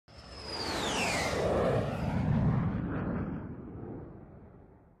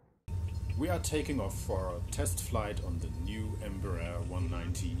We are taking off for our test flight on the new Embraer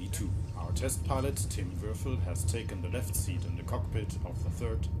E190 E2. Our test pilot, Tim Wuerfel, has taken the left seat in the cockpit of the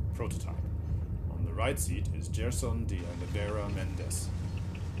third prototype. On the right seat is Gerson de Oliveira Mendes,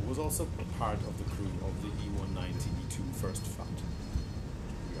 who was also a part of the crew of the E190 E2 first flight.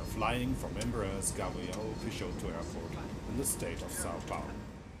 We are flying from Embraer's Gaviao Peixoto airport in the state of Sao Paulo.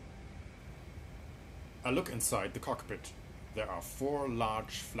 A look inside the cockpit. There are 4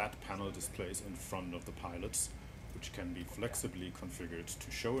 large flat panel displays in front of the pilots, which can be flexibly configured to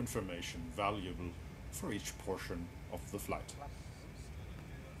show information valuable for each portion of the flight.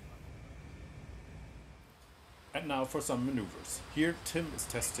 And now for some maneuvers. Here Tim is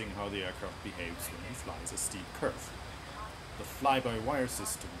testing how the aircraft behaves when he flies a steep curve. The fly-by-wire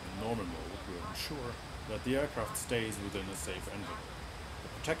system in normal mode will ensure that the aircraft stays within a safe envelope.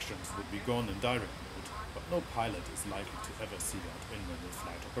 The protections would be gone in direct mode, but no pilot is likely to ever see that in normal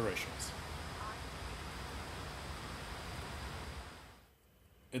flight operations.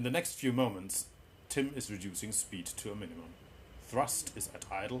 In the next few moments, Tim is reducing speed to a minimum. Thrust is at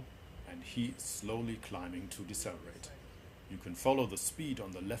idle, and he is slowly climbing to decelerate. You can follow the speed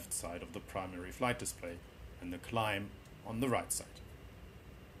on the left side of the primary flight display and the climb on the right side.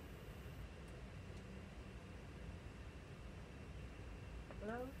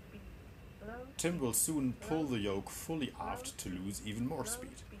 Tim will soon pull the yoke fully aft to lose even more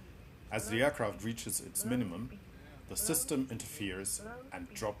speed. As the aircraft reaches its minimum, the system interferes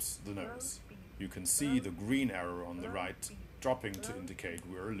and drops the nose. You can see the green arrow on the right dropping to indicate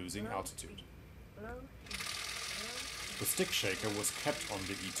we are losing altitude. The stick shaker was kept on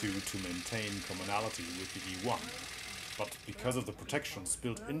the E2 to maintain commonality with the E1. But because of the protections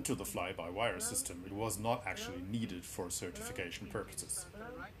built into the fly-by-wire system, it was not actually needed for certification purposes.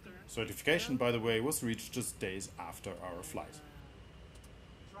 Certification, by the way, was reached just days after our flight.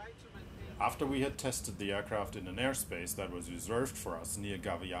 After we had tested the aircraft in an airspace that was reserved for us near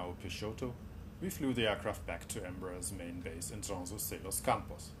Gaviao Peixoto, we flew the aircraft back to Embraer's main base in Los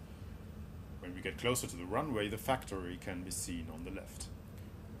Campos. When we get closer to the runway, the factory can be seen on the left.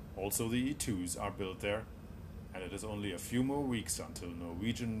 Also, the E2s are built there, and it is only a few more weeks until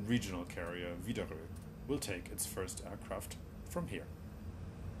Norwegian regional carrier Wideroe will take its first aircraft from here.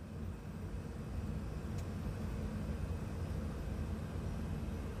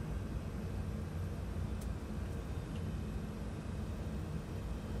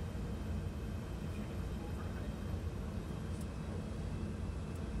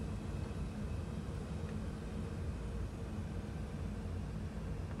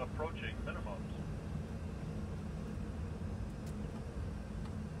 Approaching minimums.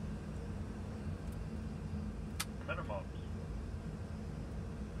 Minimums.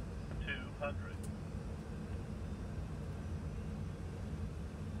 200.